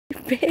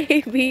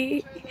baby.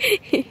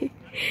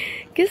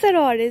 के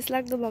साह्रो हरेस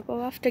लाग्दो भएको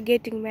आफ्टर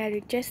गेटिङ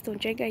म्यारिड चाहिँ यस्तो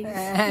हुन्छ गाइस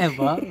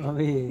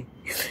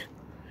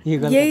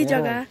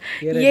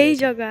यही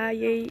जग्गा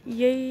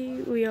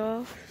यही उयो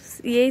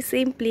यही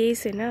सेम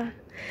प्लेस हैन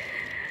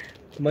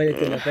मैले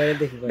त्यसलाई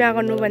पहिलेदेखि बिहा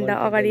गर्नुभन्दा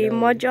अगाडि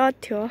मजा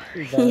थियो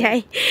यहाँ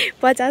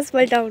 50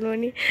 पल्ट आउनु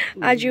नि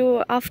आज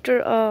आफ्टर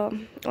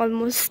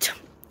अलमोस्ट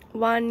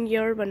 1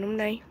 year भनौं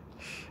न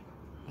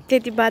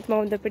त्यति बादमा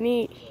आउँदा पनि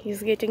he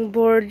is getting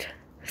bored.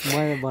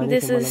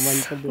 This is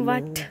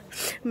what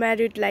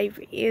married life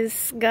is,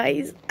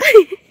 guys.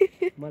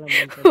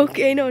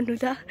 Okay, no,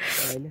 Nuda.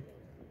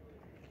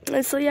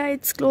 So yeah,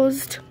 it's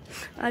closed.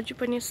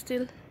 Ajupani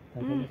still.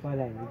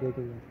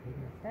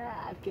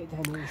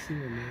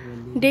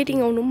 Dating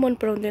आउनु मन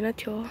पराउँदैन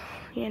थियो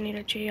यहाँनिर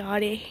चाहिँ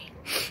हरे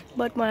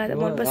बट मलाई त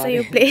मन पर्छ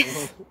यो place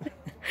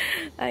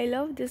I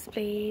love this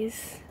place.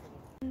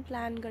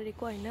 Plan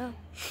गरेको हैन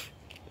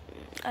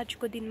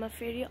आजको दिनमा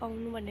फेरि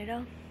आउनु भनेर.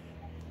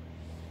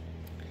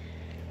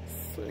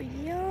 So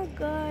yeah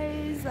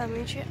guys,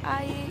 हामी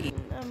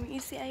चाहिँ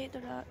इसी आए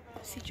तर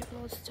सिटी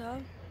क्लोज छ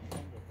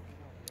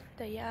त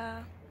या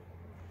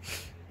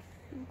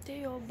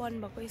त्यही हो बन्द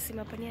भएको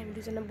इसीमा पनि हामी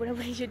दुईजना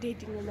बुढाबुढी चाहिँ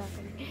डेटिङ गर्नु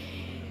आएको नि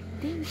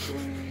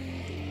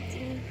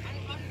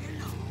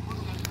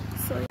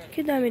सो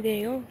के दामी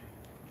देखेँ हो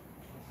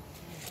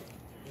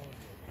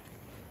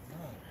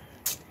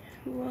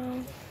वाउ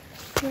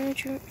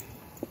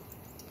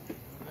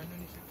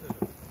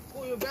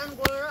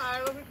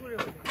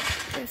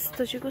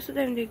यस्तो चाहिँ कस्तो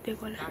दामी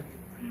देख्दैको होला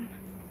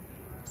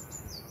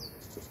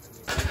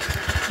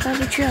अब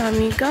चाहिँ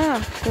हामी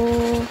गएको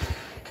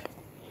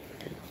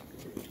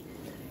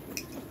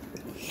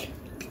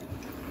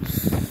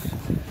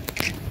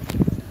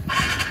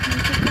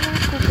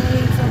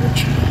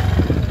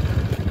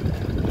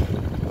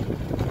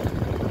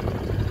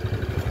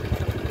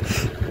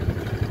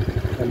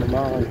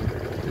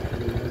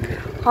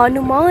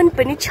हनुमान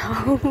पनि छ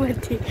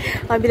माथि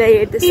हामीलाई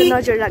हेर्दैछ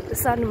नजर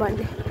लाग्दैछ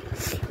हनुमानले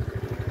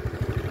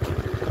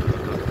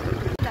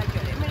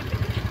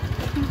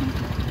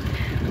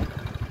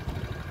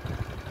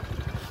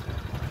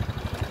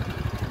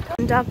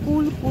अन्त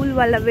कुल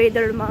वाला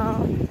वेदरमा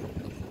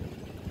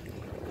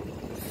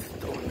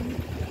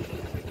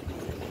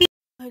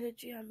अहिले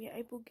चाहिँ हामी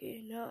आइपुगे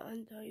हैन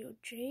अन्त यो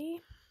चाहिँ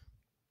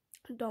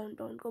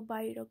डाउनटाउनको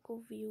बाहिरको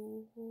भ्यू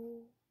हो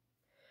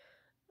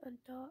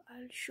अन्त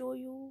I'll show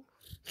you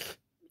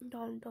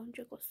डाउनटाउन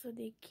चाहिँ कस्तो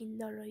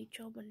देखिँदो रहेछ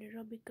भनेर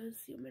बिकज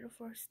यो मेरो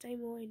फर्स्ट टाइम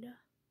हो हैन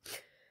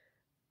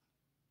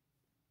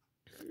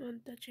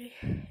अन्त चाहिँ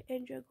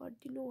एन्जॉय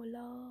गरिदिनु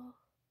होला.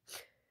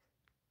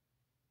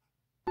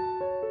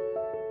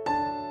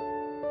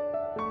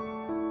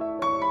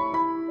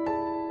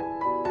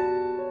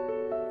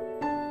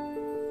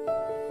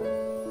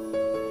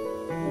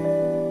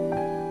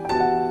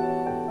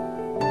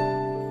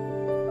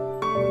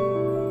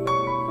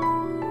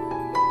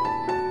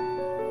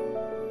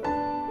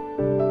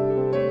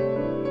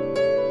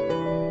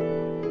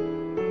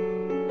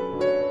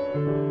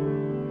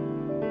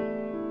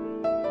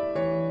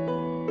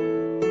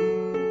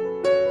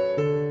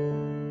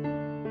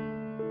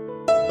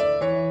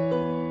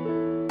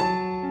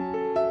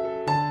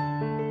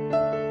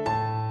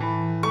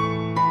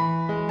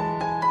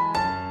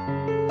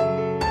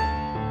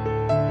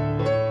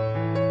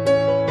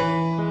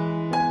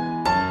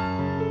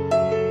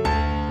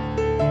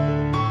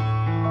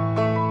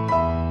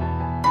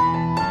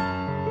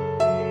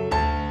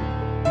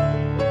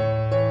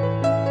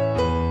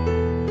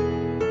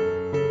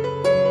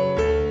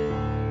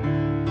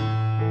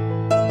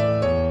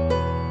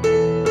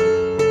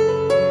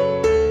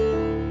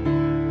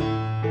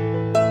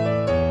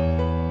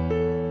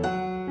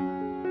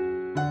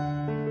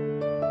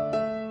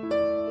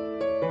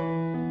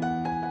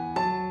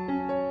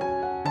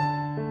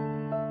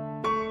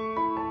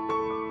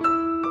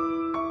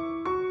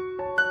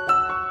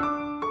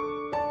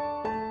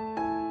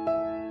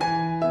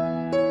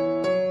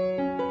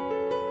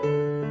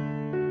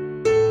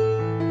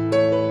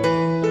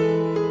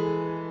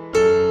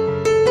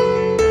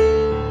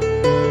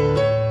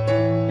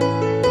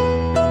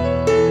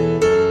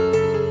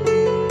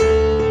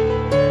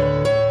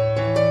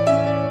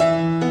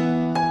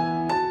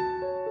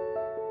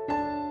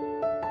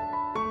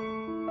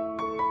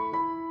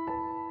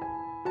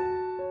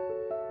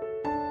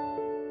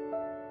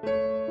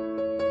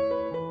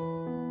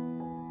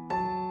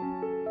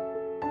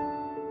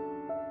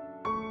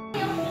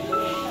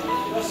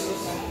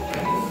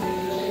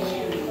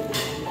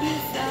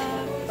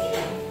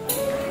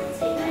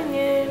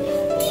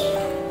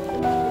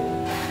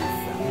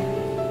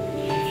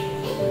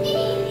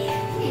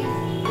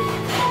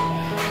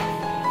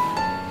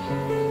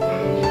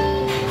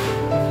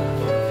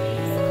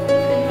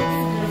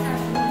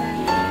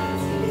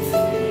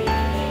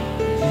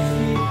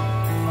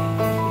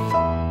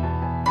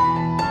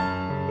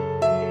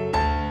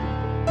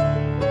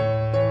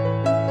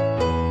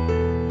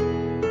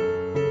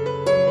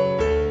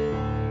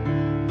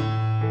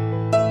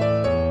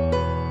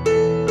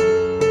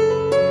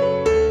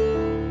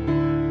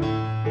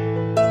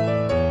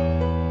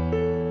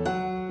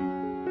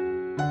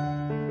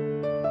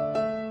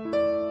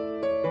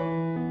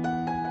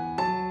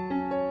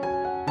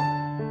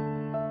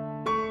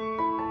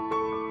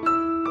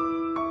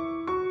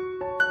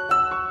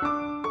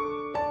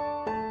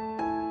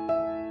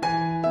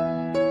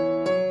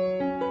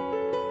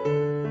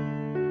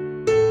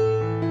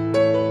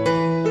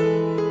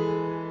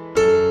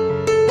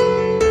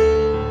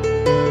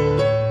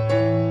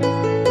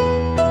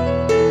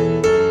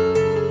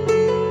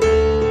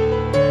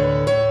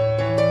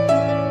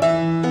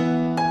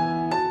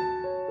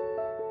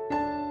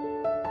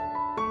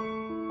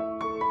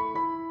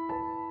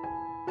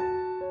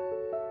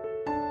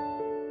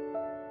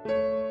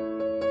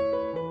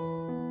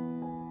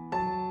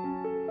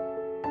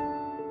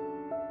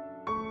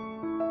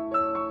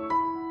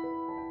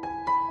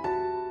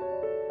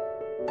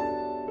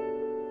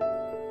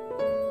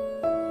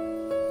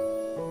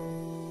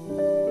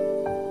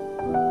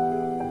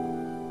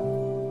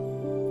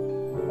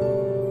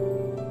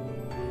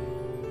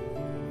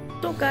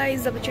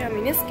 guys, अब चाहिँ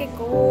हामी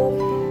निस्केको.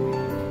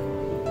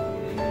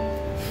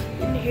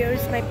 And here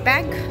is my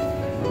bag.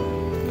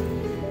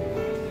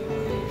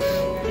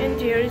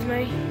 And here is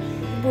my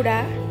buddha.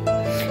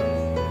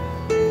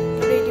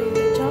 Ready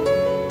हुनुहुन्छ.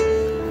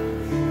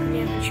 अनि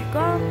हामी चाहिँ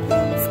गएको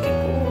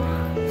निस्केको.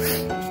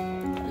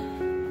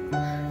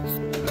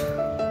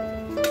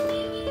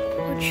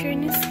 चाहिँ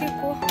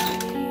निस्केको.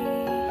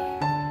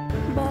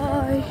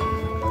 Bye.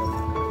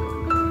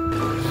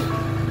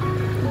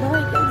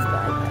 Bye guys,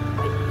 bye.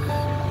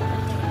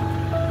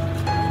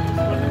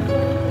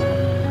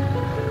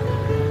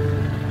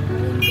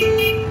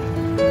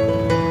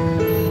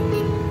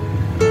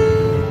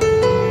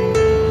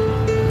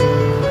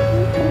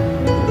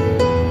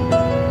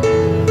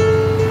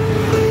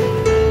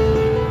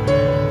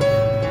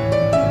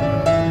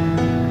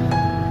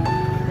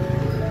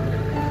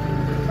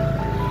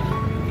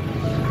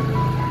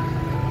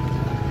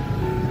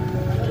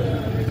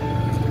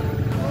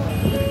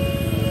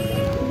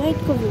 Night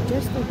view,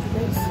 just like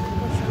this.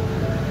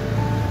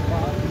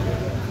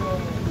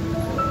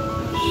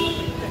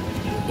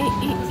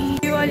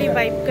 Diwali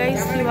vibe,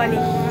 guys. Diwali.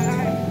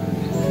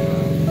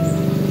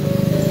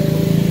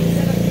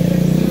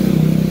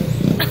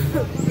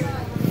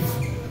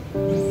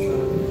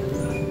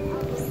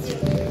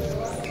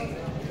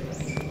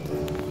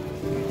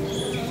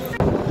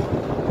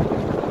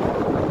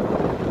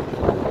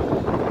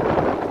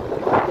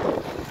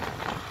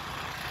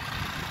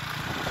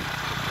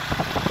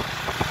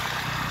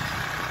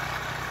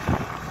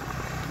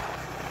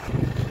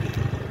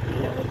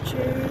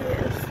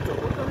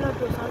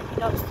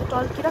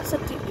 Tolkira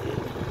sati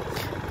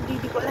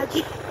didi ko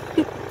lagi.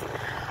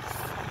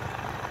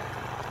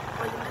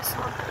 मैले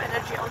सब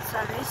एनर्जी आउँछ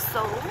रे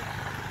सो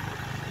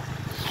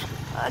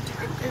आज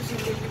त्यो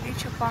झिलिली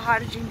छ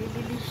पहाड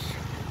झिलिली.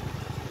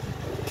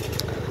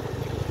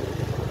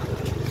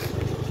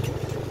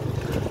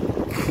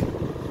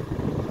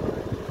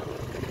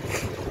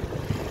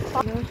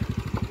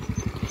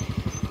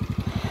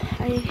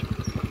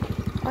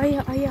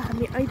 आई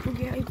हामी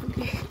आइपुगे.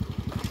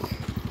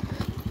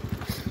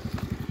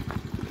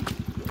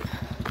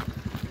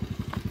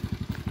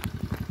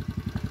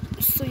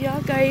 So yeah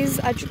guys,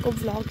 आजको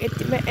vlog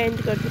यतिमै end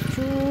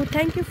गर्दैछु.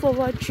 Thank you for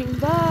watching.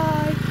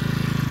 Bye.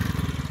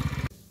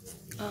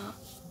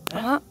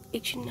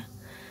 एकछिन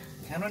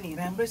खानु नि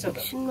राम्रै छ त.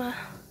 एकछिनमा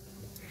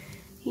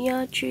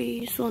यहाँ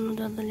चाहिँ सोनु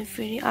दादाले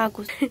फेरि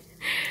आगो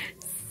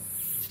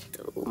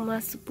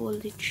मासु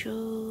पोल्दैछु.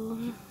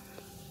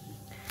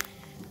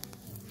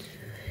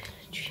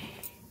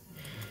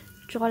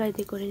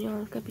 चलाइदिएको रे नि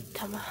हल्का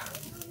बित्थामा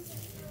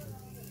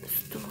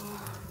यस्तो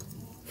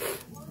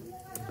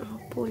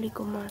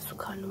पोलेको मासु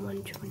खानु मन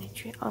छ भने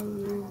चाहिँ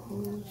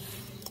आउनुहोस्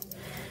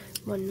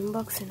भन्नु पनि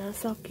भएको छैन.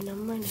 सकिनँ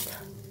मैले त.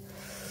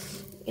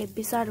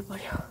 हेब्बी साह्रो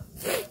पर्यो.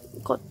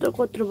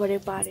 कत्रो भरे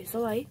पारेछ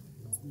है.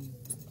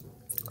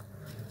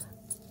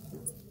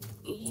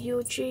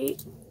 यो चाहिँ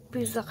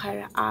पिज्जा खाएर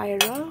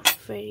आएर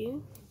फेरि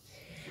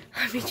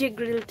हामी चाहिँ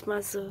ग्रिल्ड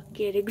मासु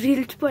के अरे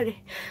ग्रिल्ड परे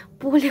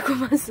पोलेको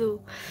मासु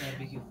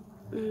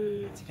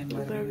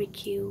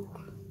बार्बिक्यू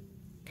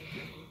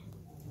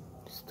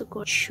यस्तो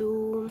गर्छु.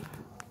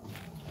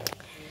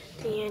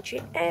 यहाँ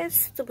चाहिँ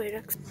यस्तो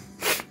भइरहेको छ.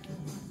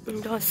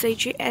 दसैँ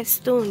चाहिँ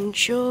यस्तो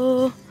हुन्छ.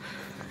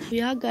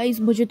 या गाइज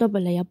म चाहिँ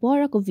तपाईँलाई यहाँ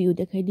परको भ्यू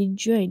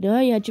देखाइदिन्छु होइन.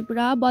 यहाँ चाहिँ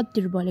पुरा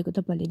बत्तीहरू बलेको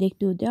तपाईँहरूले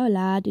देख्नुहुँदै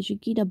होला. त्यो चाहिँ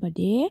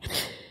किनभने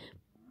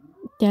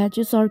त्यहाँ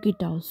चाहिँ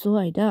सर्किट हाउस हो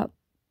होइन.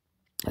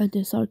 अनि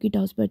त्यो सर्किट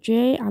हाउसमा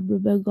चाहिँ हाम्रो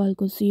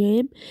बङ्गालको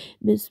सिएम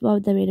मिस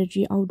ममता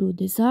ब्यानर्जी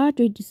आउनुहुँदैछ.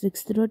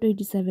 26 र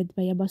 27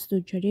 यहाँ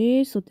बस्नुहुन्छ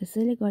अरे. सो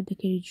त्यसैले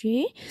गर्दाखेरि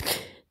चाहिँ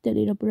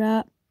त्यहाँनिर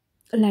पुरा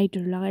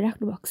लाइटहरू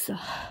लगाइराख्नु भएको छ.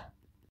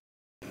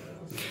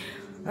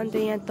 अन्त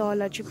यहाँ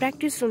तल चाहिँ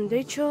प्र्याक्टिस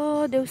हुँदैछ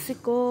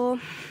देउसीको.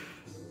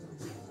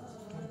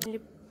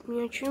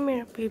 यहाँ चाहिँ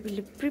मेरो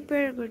बेबीले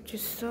प्रिपेयर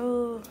गर्दैछ.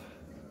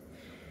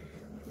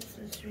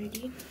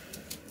 रेडी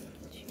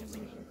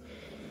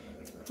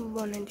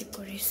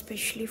बनाइदिएको अरे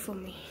specially for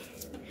me.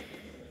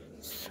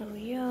 So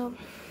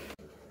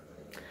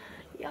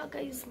yeah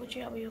guys म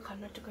चाहिँ अब यो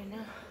खाना टुक्दैन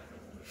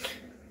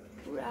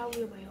पुरा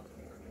उयो भयो.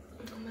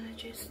 मलाई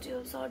चाहिँ स्टिल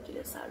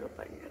सर्दीले साह्रो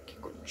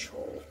पारिराखेको छ.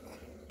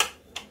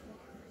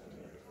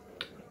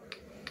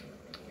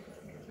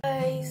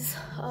 गाइज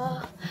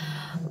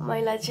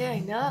मैला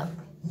चाहिँ होइन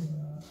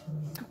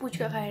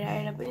पुच्का खाएर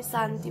आएर पनि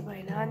शान्ति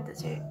भएन. अन्त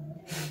चाहिँ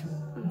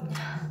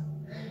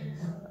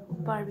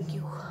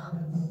बार्बिक्यू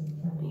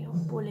यो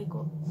पोलेको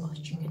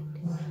चिकन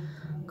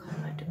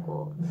खानु आँटेको.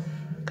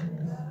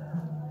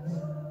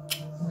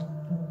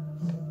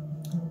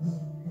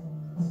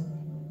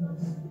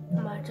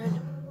 मार्छ नि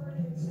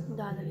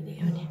दादाले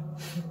देख्यो भने.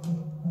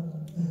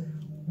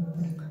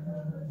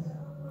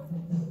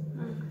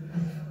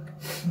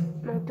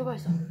 त्यो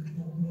भएछ.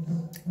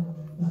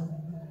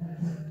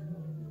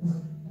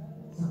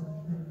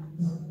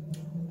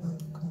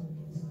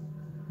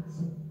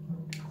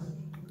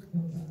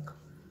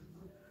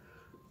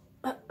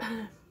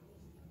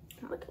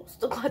 म त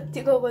कस्तो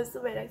कतिको बस्छु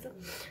भइरहेको छ.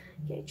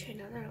 केही छैन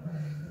तर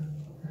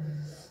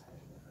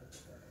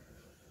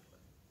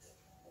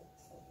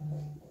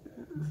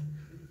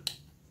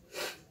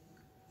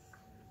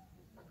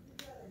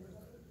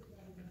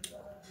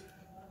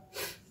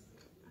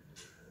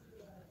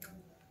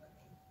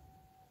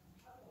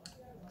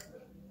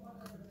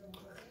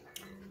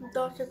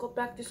दसैँको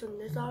प्र्याक्टिस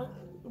हुँदैछ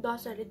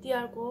दसैँले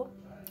तिहारको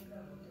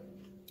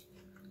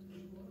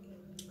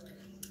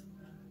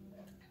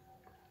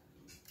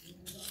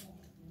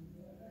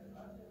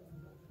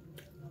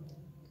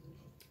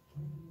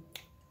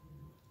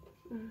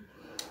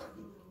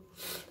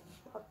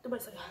हत्तु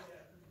भइसक्यो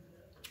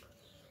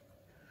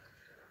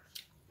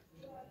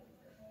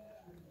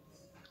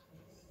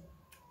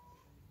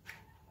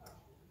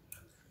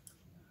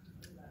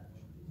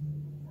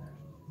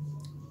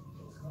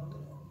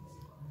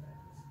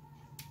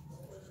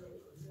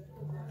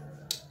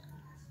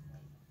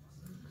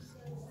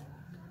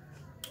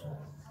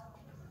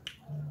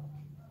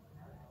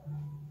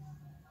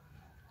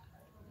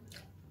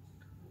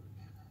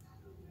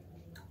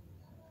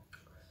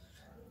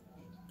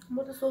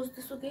म त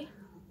सोच्दैछु कि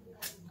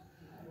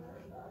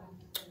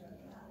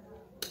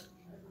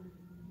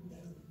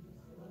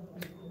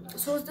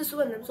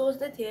भनेर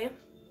सोच्दै थिएँ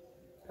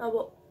अब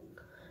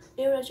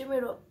एउटा चाहिँ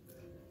मेरो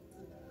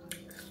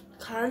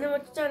खाने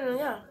मात्रै च्यानल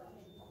क्या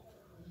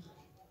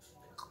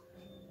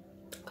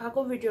खाएको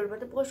भिडियोहरू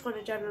मात्रै पोस्ट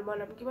गर्ने च्यानल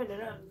बनाऊँ कि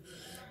भनेर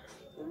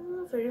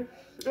फेरि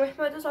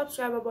यसमा चाहिँ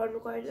सब्सक्राइबर बढ्नु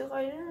कहिले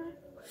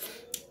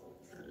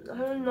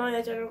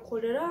नयाँ च्यानल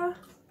खोलेर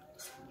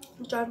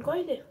जान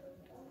कहिले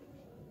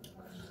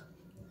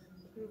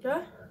हुन्छ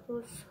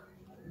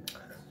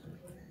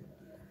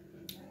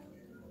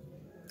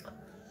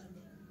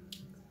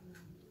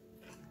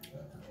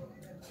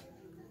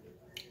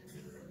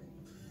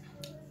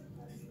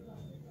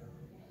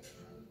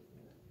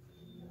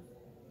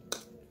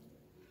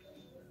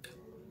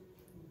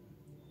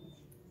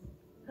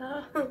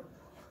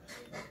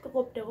तो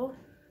कोप्टेको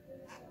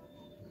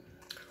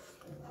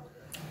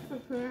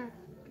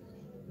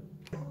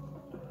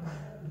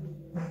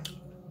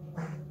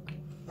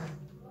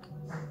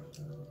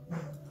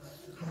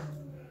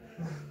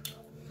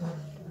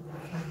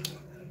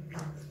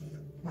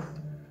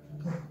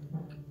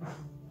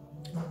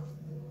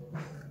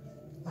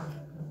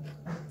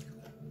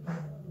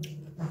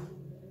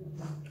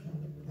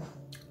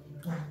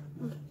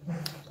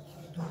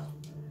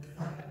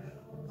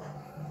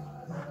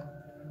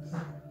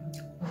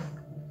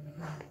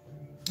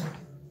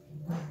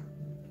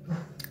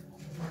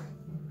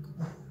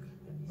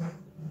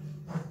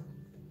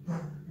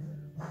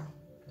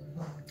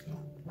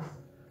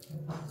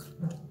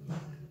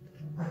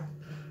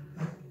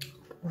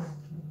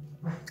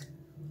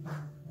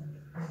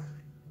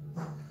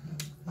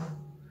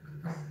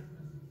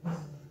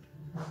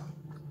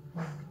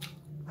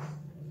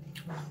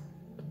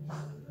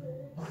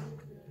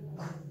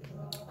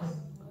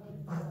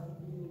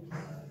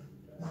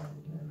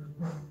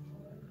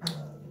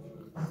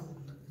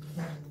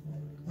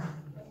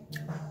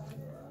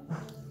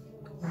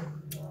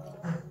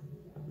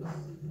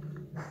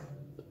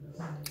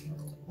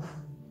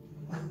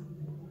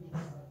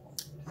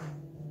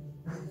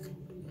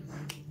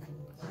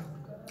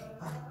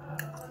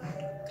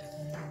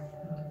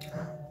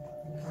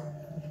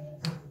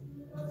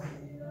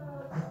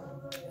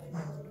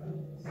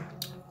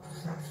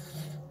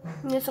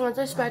यससँग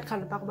चाहिँ स्प्राइट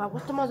खानु पाएको भए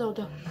कस्तो मजा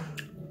आउँथ्यो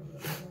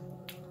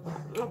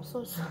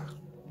अफसोस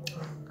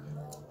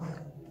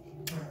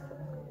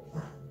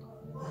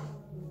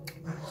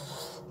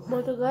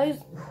म त गाइस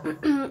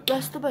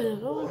यस्तो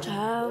भइरहेको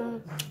छाम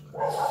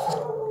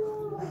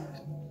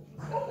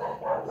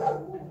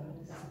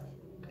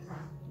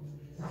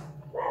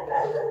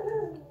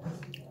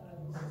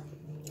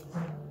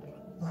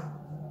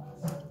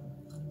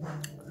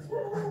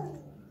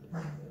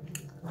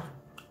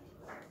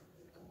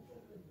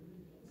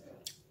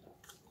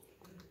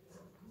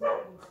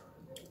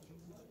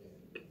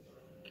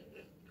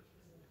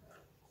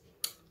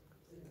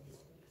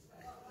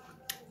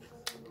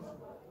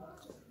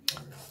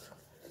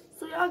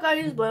या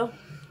गाइस भयो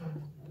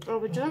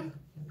अब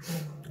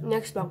चाहिँ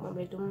नेक्स्ट ब्लगमा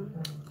भेटौँ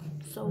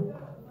सो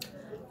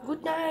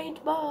गुड नाइट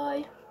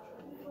बाई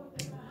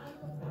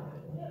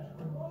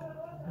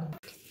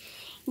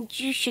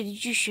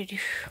जुसरी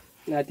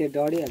त्यो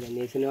डढिहाल्यो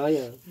नि एकछिन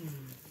आयो